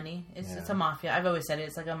and money. It's a mafia. I've always said it.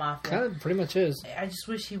 It's like a mafia. Kind of pretty much is. I just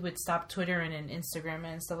wish he would stop Twittering and Instagram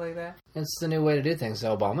and stuff like that. It's the new way to do things.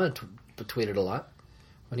 Obama tweeted a lot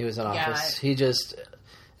when he was in office. He just...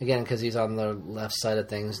 again, because he's on the left side of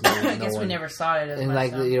things. I guess we never saw it. And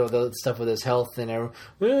like the stuff with his health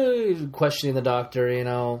and questioning the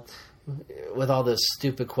doctor, with all those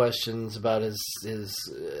stupid questions about his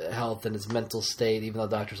health and his mental state, even though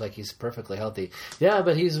the doctor's like he's perfectly healthy. Yeah,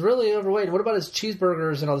 but he's really overweight. What about his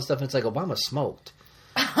cheeseburgers and all this stuff? And it's like Obama smoked.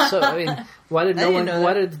 So I mean, why did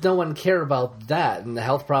no one care about that and the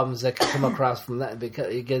health problems that could come across from that?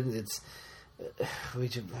 Because again,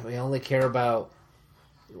 we only care about.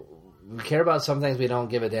 We care about some things. We don't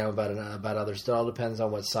give a damn about others. It all depends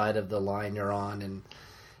on what side of the line you're on, and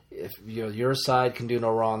if your side can do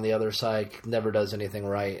no wrong, the other side never does anything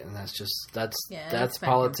right, and that's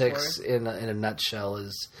politics in a nutshell.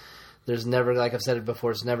 There's never, like I've said it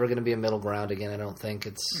before, it's never going to be a middle ground again. I don't think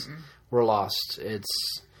we're lost. This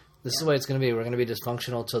is the way it's going to be. We're going to be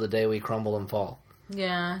dysfunctional till the day we crumble and fall.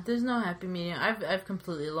 Yeah, there's no happy medium. I've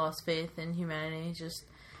completely lost faith in humanity. Just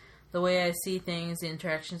the way I see things, the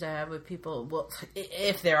interactions I have with people. Well,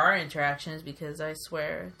 if there are interactions, because I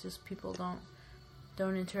swear, just people don't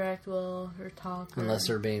interact well or talk. Unless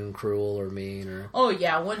they're being cruel or mean or... Oh,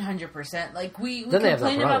 yeah, 100%. Like, we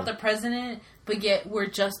complain about the president, but yet we're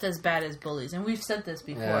just as bad as bullies. And we've said this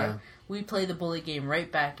before. Yeah. We play the bully game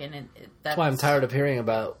right back, and that's why I'm tired of hearing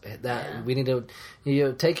about that. Yeah. We need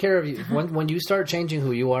to take care of you. When you start changing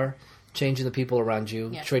who you are, changing the people around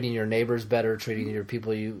you, treating your neighbors better, treating your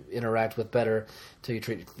people you interact with better, till you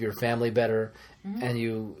treat your family better,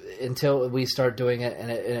 and until we start doing it,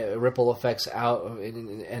 and it ripple effects out,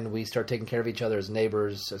 and we start taking care of each other as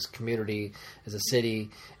neighbors, as a community, as a city,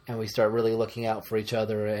 and we start really looking out for each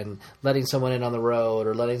other and letting someone in on the road,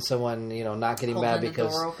 or letting someone, not getting mad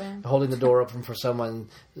because holding the door open for someone,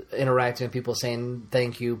 interacting with people, saying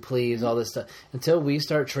thank you, please, all this stuff. Until we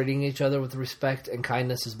start treating each other with respect and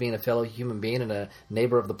kindness as being a fellow human being and a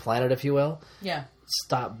neighbor of the planet, if you will. Yeah.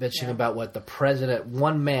 Stop bitching about what the president,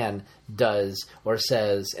 one man, does or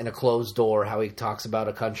says in a closed door, how he talks about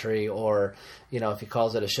a country, or, if he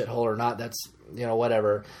calls it a shithole or not, that's,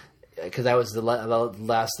 whatever. Because that was the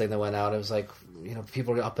last thing that went out. It was like,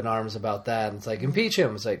 people are up in arms about that. And it's like, impeach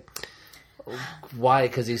him. It's like, why?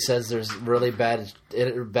 Because he says there's really bad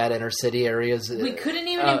inner city areas. We couldn't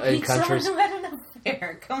even impeach someone who had an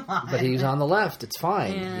affair. Come on. But he's on the left. It's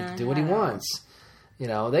fine. He can do what he wants.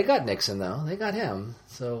 They got Nixon, though. They got him.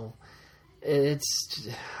 So it's,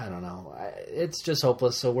 I don't know. It's just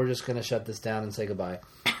hopeless. So we're just going to shut this down and say goodbye.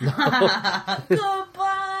 Goodbye.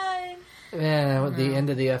 Yeah, the end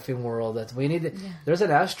of the effing world. We need to, there's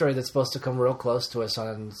an asteroid that's supposed to come real close to us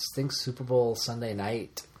on, I think, Super Bowl Sunday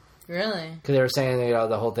night. Really? Because they were saying,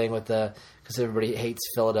 the whole thing with because everybody hates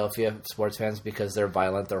Philadelphia sports fans because they're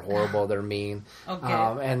violent, they're horrible, they're mean. Okay.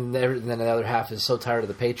 And then the other half is so tired of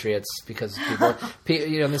the Patriots because people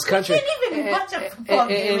in this country, we can't even watch a football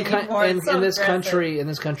game anymore. In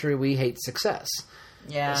this country, we hate success.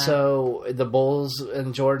 Yeah. So the Bulls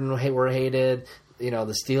and Jordan were hated.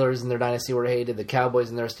 The Steelers and their dynasty were hated. The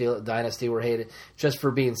Cowboys and their dynasty were hated just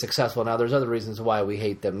for being successful. Now, there's other reasons why we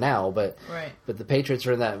hate them now, but the Patriots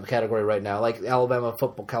are in that category right now. Like Alabama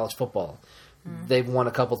football, college football. They've won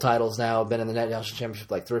a couple titles now, been in the national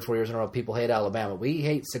championship like 3 or 4 years in a row. People hate Alabama. We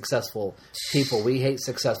hate successful people. We hate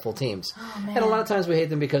successful teams. Oh, and a lot of times we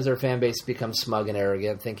hate them because their fan base becomes smug and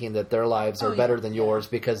arrogant, thinking that their lives are better than yours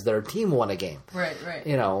because their team won a game. Right.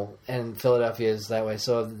 And Philadelphia is that way.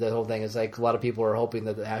 So the whole thing is like a lot of people are hoping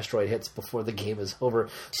that the asteroid hits before the game is over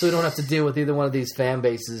so we don't have to deal with either one of these fan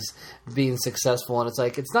bases being successful. And it's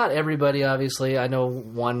like, it's not everybody, obviously. I know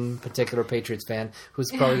one particular Patriots fan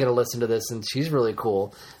who's probably going to listen to this, and she's really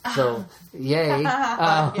cool. So, yay.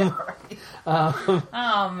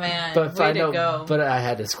 Oh, man. But Way to go. But I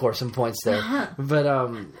had to score some points there. But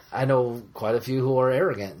I know quite a few who are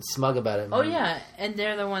arrogant and smug about it. Oh, yeah. And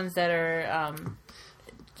they're the ones that are,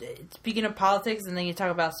 speaking of politics, and then you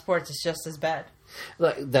talk about sports, it's just as bad.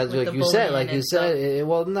 That's like you said.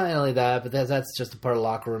 Well, not only that, but that's just a part of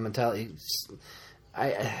locker room mentality.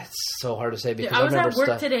 It's so hard to say because I was at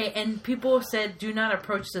work today, and people said, "Do not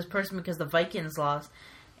approach this person because the Vikings lost."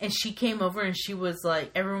 And she came over, and she was like,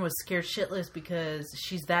 everyone was scared shitless because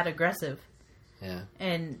she's that aggressive. Yeah,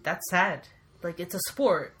 and that's sad. Like, it's a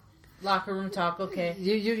sport. Locker room talk, okay.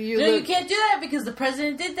 You can't do that because the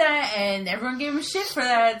president did that, and everyone gave him shit for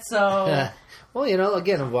that. So, well,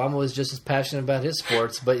 again, Obama was just as passionate about his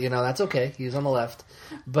sports, but that's okay. He's on the left,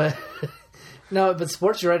 but. No, but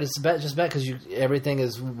sports, you're right. It's just bad because everything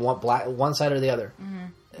is one side or the other.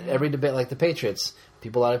 Mm-hmm. Every debate, like the Patriots, a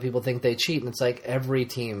lot of people think they cheat, and it's like every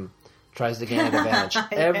team tries to gain an advantage.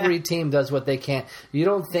 Every team does what they can. You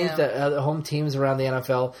don't think that home teams around the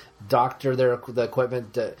NFL doctor the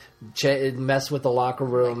equipment, mess with the locker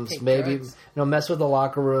rooms, take maybe drugs. mess with the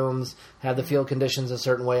locker rooms, have the field conditions a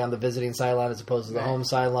certain way on the visiting sideline as opposed to the home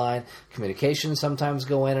sideline. Communications sometimes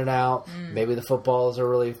go in and out. Maybe the footballs are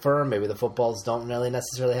really firm. Maybe the footballs don't really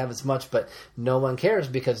necessarily have as much, but no one cares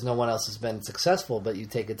because no one else has been successful. But you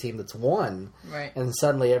take a team that's won, Right. and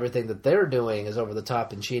suddenly everything that they're doing is over the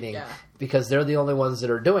top and cheating because they're the only ones that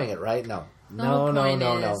are doing it, right? No. No.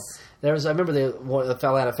 I remember the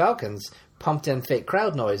Atlanta Falcons pumped in fake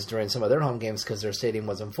crowd noise during some of their home games because their stadium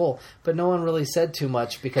wasn't full, but no one really said too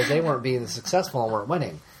much because they weren't being successful and weren't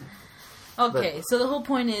winning. Okay, so the whole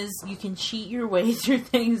point is you can cheat your way through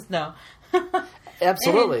things. No.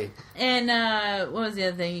 Absolutely. And what was the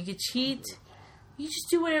other thing? You could cheat. You just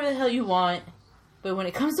do whatever the hell you want. But when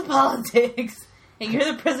it comes to politics, and you're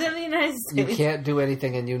the president of the United States, you can't do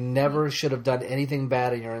anything, and you never should have done anything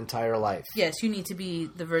bad in your entire life. Yes, you need to be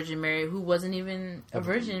the Virgin Mary, who wasn't even a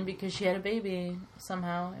virgin because she had a baby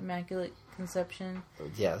somehow, immaculate conception.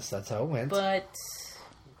 Yes, that's how it went. But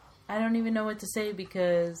I don't even know what to say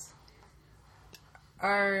because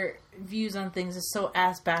our views on things is so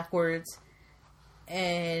ass backwards,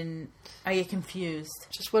 and I get confused.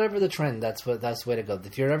 Just whatever the trend, that's the way to go.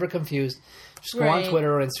 If you're ever confused, just go Right. on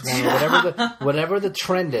Twitter or Instagram, or whatever the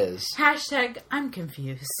trend is. Hashtag I'm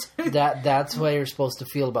confused. That's why you're supposed to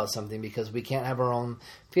feel about something because we can't have our own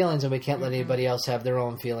feelings and we can't let anybody else have their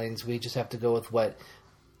own feelings. We just have to go with what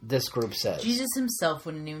this group says. Jesus himself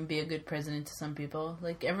wouldn't even be a good president to some people.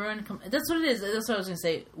 Like everyone, that's what it is. That's what I was gonna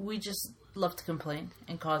say. We just love to complain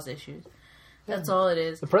and cause issues. That's all it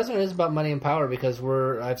is. The president is about money and power because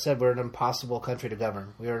I've said we're an impossible country to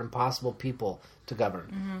govern. We are an impossible people to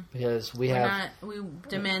govern because we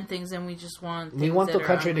demand things and we just want. We want things the that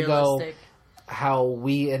are country to go unrealistic. how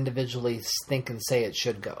we individually think and say it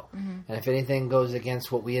should go. And if anything goes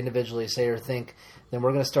against what we individually say or think, then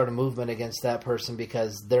we're going to start a movement against that person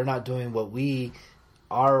because they're not doing what we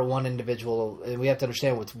are one individual. And we have to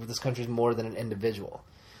understand this country is more than an individual.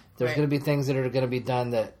 There's going to be things that are going to be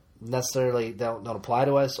done that necessarily don't apply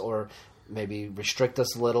to us or maybe restrict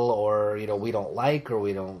us a little or, we don't like or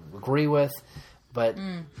we don't agree with. But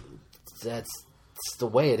that's the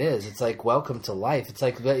way it is. It's like welcome to life. It's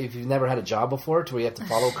like if you've never had a job before to where you have to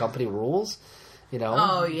follow company rules,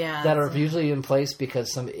 Oh, yeah. that are usually in place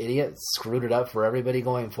because some idiot screwed it up for everybody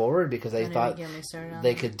going forward because they thought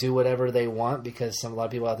they could do whatever they want because a lot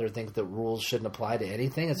of people out there think that rules shouldn't apply to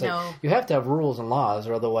anything. It's like you have to have rules and laws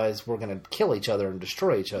or otherwise we're going to kill each other and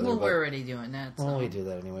destroy each other. Well, we're already doing that. So. Well, we do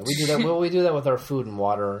that anyway. We do that. We do that with our food and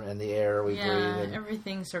water and the air we breathe. And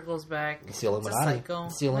everything circles back. It's the Illuminati. It's a cycle.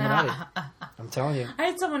 It's the Illuminati. I'm telling you. I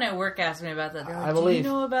had someone at work ask me about that. They're like, I believe. Do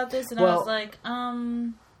you know about this? And I was like,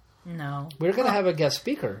 no. We're going to have a guest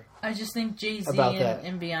speaker. I just think Jay-Z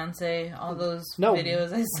and Beyonce, all those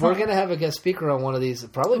videos I saw. We're going to have a guest speaker on one of these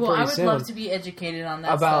probably pretty soon. I would love to be educated on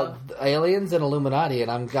that about stuff. aliens and Illuminati,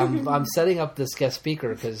 and I'm setting up this guest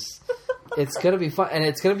speaker because it's going to be fun, and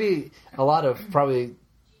it's going to be a lot of probably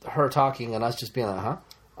her talking and us just being like,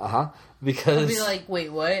 because I'll be like,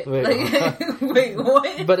 wait, what? Wait, wait,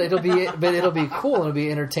 what? But it'll be cool and it'll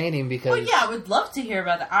be entertaining because. Well, yeah, I would love to hear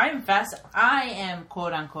about that. I am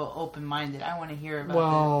quote unquote open minded. I want to hear about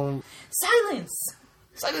that. Silence.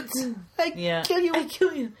 I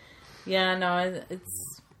kill you. Yeah, no,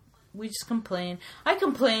 we just complain. I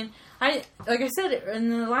complain. Like I said in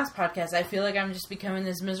the last podcast, I feel like I'm just becoming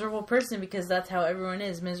this miserable person because that's how everyone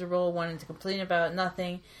is, miserable, wanting to complain about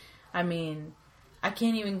nothing. I mean, I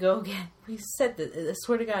can't even go again. We said that. I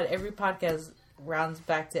swear to God, every podcast rounds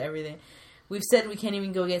back to everything. We've said we can't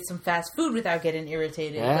even go get some fast food without getting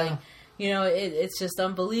irritated. Yeah. Like, it's just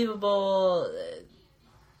unbelievable.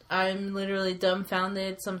 I'm literally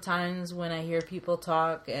dumbfounded sometimes when I hear people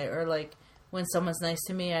talk or like when someone's nice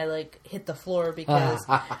to me, I like hit the floor because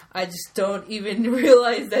I just don't even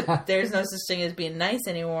realize that there's no such thing as being nice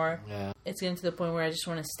anymore. Yeah. It's getting to the point where I just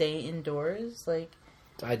want to stay indoors. Like,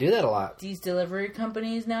 I do that a lot. These delivery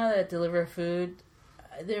companies now that deliver food,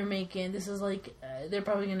 they're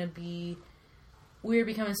probably going to be, we're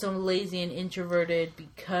becoming so lazy and introverted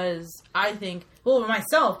because I think,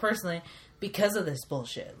 myself personally, because of this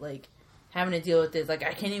bullshit, like having to deal with this, like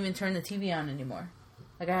I can't even turn the TV on anymore.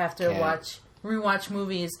 Like I have to rewatch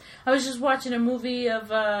movies. I was just watching a movie of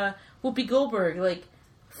Whoopi Goldberg, like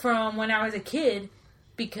from when I was a kid,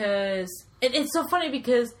 because it's so funny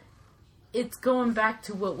because it's going back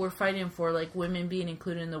to what we're fighting for, like women being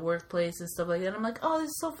included in the workplace and stuff like that. I'm like, oh, this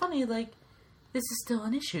is so funny. Like, this is still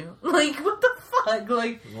an issue. Like, what the fuck?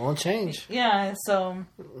 Like, it won't change. Yeah, so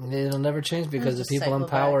it'll never change because the people in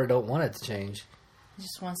power don't want it to change. I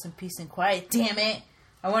just want some peace and quiet. Damn it!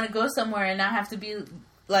 I want to go somewhere and not have to be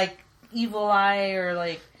like evil eye or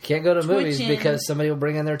like Can't go to movies twitching. because somebody will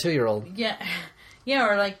bring in their 2-year-old. Yeah,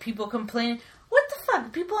 or like people complaining. What the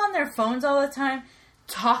fuck? People on their phones all the time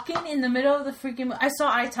talking in the middle of the freaking movie. I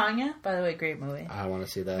saw I, Tonya. By the way, great movie. I want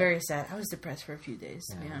to see that. Very sad. I was depressed for a few days,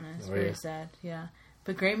 to be honest. Were Very you? sad. Yeah,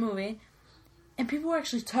 but great movie. And people were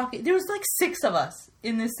actually talking. There was like 6 of us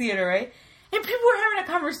in this theater, right? And people were having a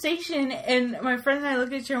conversation. And my friend and I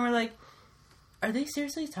looked at each other and we're like, "Are they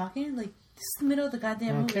seriously talking? Like this is the middle of the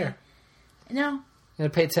goddamn movie." care. No. You're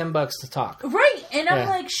going to pay $10 to talk. Right, and I'm Yeah.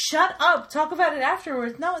 like, shut up, talk about it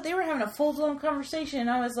afterwards. No, they were having a full-blown conversation.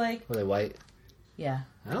 I was like, Were they white? yeah.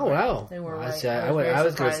 Oh, wow. They were I white. see. I I was very was going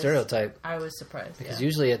to surprised. stereotype. I was surprised. Because Yeah.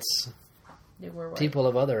 usually it's They were white. people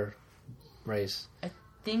of other race. I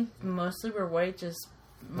think mostly were white, just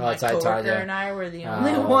Oh, my it's I, coworker Tonya. and I were the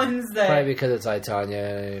only Oh, ones that... Probably because it's I,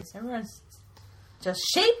 Tonya. Everyone's just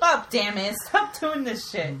shape up, damn it. Stop doing this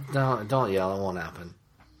shit. Don't yell. It won't happen.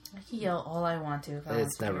 I can yell all I want to if I It's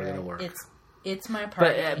want to. never gonna work. It's my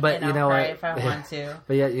party, But and you I'll know cry what? if I want to.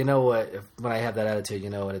 But yeah, you know what? When I have that attitude, you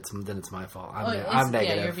know what? Then it's my fault. I'm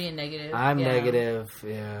negative. Yeah, you're being negative. I'm Yeah. negative.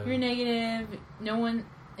 Yeah. You're negative. No one...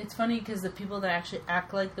 It's funny because the people that actually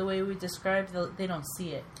act like the way we described, they don't see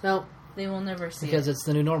it. No, They will never see because it. it's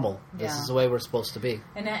the new normal. This Yeah. is the way we're supposed to be.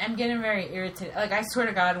 And I'm getting very irritated. Like, I swear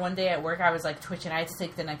to God, one day at work, I was, like, twitching. I had to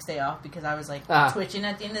take the next day off because I was, like, twitching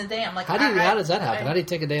at the end of the day. I'm like... How does that happen? How do you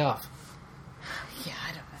take a day off? Yeah, I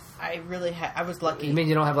don't know. I really I was lucky. You mean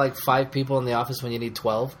you don't have, like, 5 people in the office when you need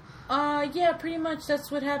 12? Yeah, pretty much that's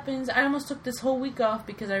what happens. I almost took this whole week off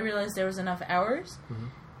because I realized there was enough hours. Mm-hmm.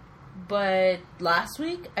 But last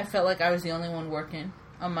week, I felt like I was the only one working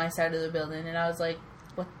on my side of the building. And I was like,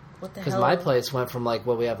 what the hell? Because my place went from, like,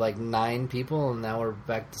 we have, like, 9 people, and now we're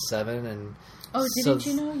back to 7, and... Oh, didn't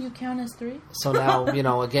you know you count as 3? So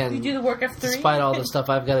now, again... You do the work of 3? Despite all the stuff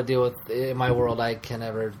I've got to deal with in my world, I can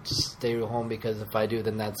never stay home because if I do,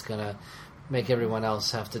 then that's going to make everyone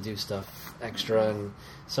else have to do stuff extra. And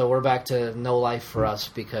so we're back to no life for us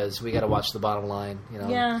because we got to watch the bottom line.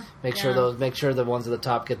 Yeah. Make sure the ones at the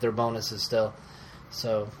top get their bonuses still.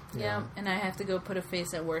 So yeah, and I have to go put a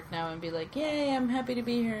face at work now and be like, "Yay, I'm happy to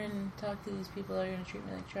be here and talk to these people that are going to treat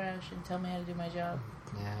me like trash and tell me how to do my job."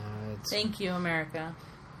 Yeah. Thank you, America.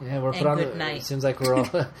 Yeah, we're And put on. good night. It seems like we're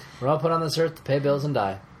all put on this earth to pay bills and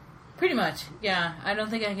die. Pretty much, yeah. I don't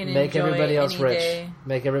think I can Make enjoy everybody else any rich. day.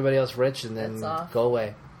 Make everybody else rich, and then That's off. go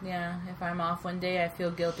away. Yeah, if I'm off one day, I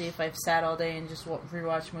feel guilty if I've sat all day and just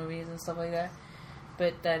rewatch movies and stuff like that.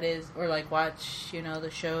 But that is, or like watch, the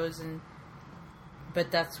shows but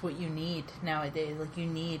that's what you need nowadays. Like you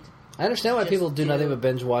need I understand why Just people do do- nothing but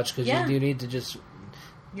binge watch because Yeah. you need to just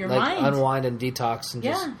your like mind. unwind and detox and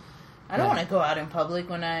just Yeah. I don't Yeah. want to go out in public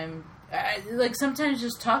when like sometimes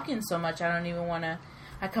just talking so much, I don't even want to.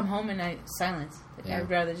 I come home and silence. Like, Yeah. I'd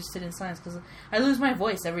rather just sit in silence because I lose my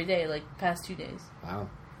voice every day, like past 2 days. wow.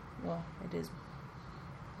 Well, it is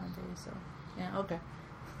one day, so yeah, okay.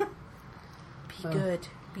 Be good.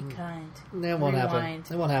 Be kind. That won't happen. Rewind.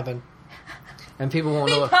 That won't happen. And people won't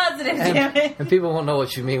Be know. positive, damn it. And people won't know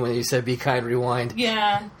what you mean when you said "be kind, rewind."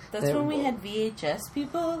 Yeah, that's They- when we had VHS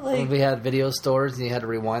people, When like we had video stores and you had to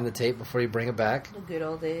rewind the tape before you bring it back, the good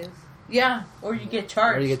old days. Yeah, or you get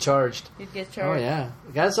charged. or you get charged. You'd get Oh charged. yeah,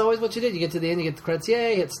 that's always what you did. You get to the end, you get the credits.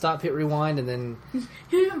 Yay! Hit stop, hit rewind, and then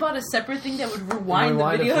You even bought a separate thing that would rewind the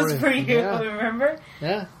Rewind it videos for for you. you. Yeah. Remember?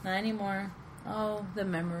 yeah. Not anymore. Oh, the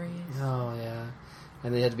memories. Oh yeah.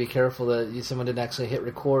 And they had to be careful that someone didn't actually hit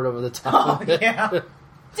record over the top. Oh of it. yeah. Damn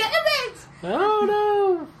it!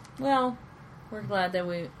 Oh no! Well, we're glad that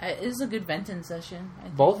it was a good venting session. I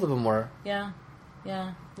think. Both of them were. Yeah,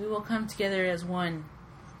 yeah. We will come together as one.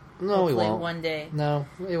 No, we hopefully won't. one day. No,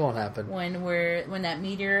 it won't happen. When that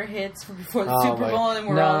meteor hits before the Oh, Super my- Bowl and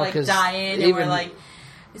we're no, all like 'cause dying and even- we're like,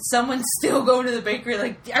 someone's still going to the bakery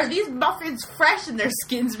like, are these muffins fresh? And their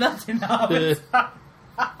skin's melting off.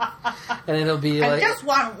 And it'll be I like, just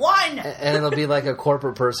want one and it'll be like a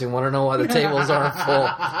corporate person. Want to know why the tables aren't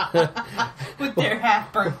full? with their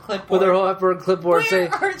half-burnt clipboard. With their whole upper clipboard, Where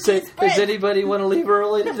are say, these bread? does anybody want to leave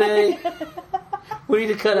early today? We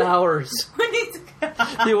need to cut hours. We need to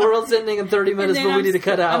The world's ending in 30 minutes, And then but we need to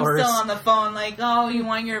cut hours. I'm still on the phone like, oh, you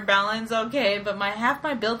want your balance? Okay, but half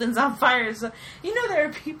my building's on fire. So, there are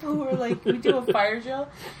people who are like, we do a fire drill,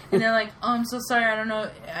 and they're like, oh, I'm so sorry, I don't know,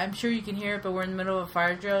 I'm sure you can hear it, but we're in the middle of a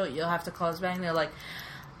fire drill, you'll have to call us back. And they're like,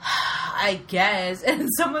 I guess. And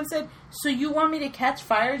someone said, so you want me to catch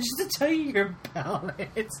fire just to tell you your balance?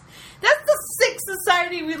 That's the sick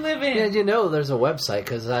society we live in. Yeah, there's a website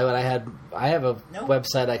because I have a Nope.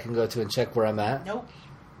 website I can go to and check where I'm at. Nope.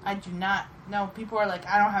 I do not. No, people are like,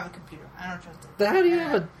 I don't have a computer. I don't trust it. How do you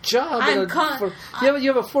have a job? I'm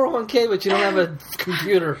you have a 401k, but you don't have a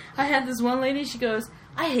computer. I had this one lady, she goes,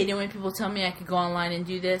 I hate it when people tell me I could go online and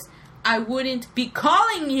do this. I wouldn't be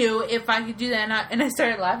calling you if I could do that. And I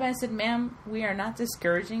started laughing. I said, ma'am, we are not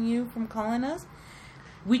discouraging you from calling us.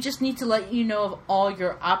 We just need to let you know of all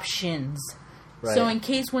your options. Right. So in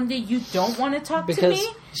case one day you don't want to talk to me. Because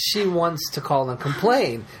she wants to call and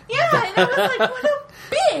complain. Yeah, and I was like, what a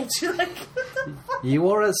bitch. Like, what the fuck? You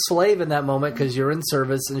are a slave in that moment because you're in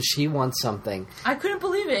service and she wants something. I couldn't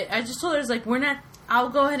believe it. I just told her, I was like, we're not... I'll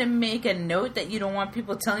go ahead and make a note that you don't want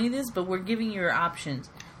people telling you this, but we're giving you your options.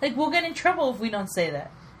 Like, we'll get in trouble if we don't say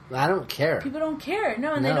that. I don't care. People don't care.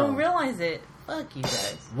 No, and they don't realize it. Fuck you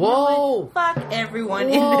guys. Whoa. You know what? Fuck everyone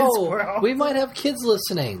in this world. We might have kids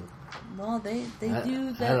listening. Well, they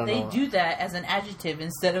do that. They do that as an adjective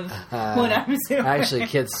instead of what I'm saying. Actually,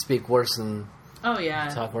 kids speak worse than... Oh, yeah.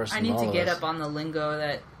 Talk worse than I need all to of get us. up on the lingo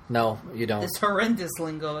that... No, you don't. This horrendous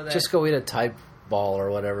lingo that... Just go eat a Tide ball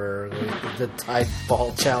or whatever. The Tide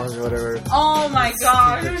ball challenge or whatever. Oh my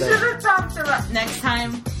gosh, we should have talked about... Next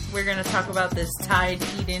time, we're going to talk about this Tide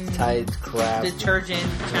crap detergent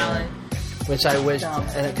challenge. Which I wish,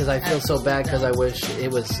 because I feel so bad because I wish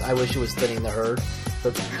it was thinning the herd,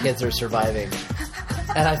 but kids are surviving.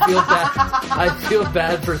 And I feel bad. I feel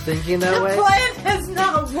bad for thinking that way. The plan has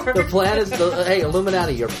not worked. The plan is, hey,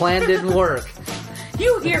 Illuminati, your plan didn't work.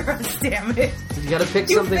 You hear us, damn it. You got to pick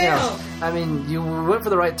something else. I mean, you went for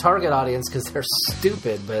the right target audience because they're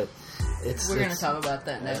stupid, but we're going to talk about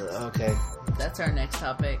that next. Okay. That's our next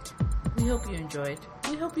topic. We hope you enjoyed.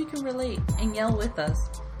 We hope you can relate and yell with us.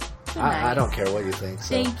 I don't care what you think.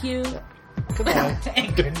 So. Thank you. Goodbye.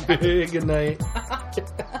 Good night. Good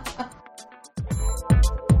night.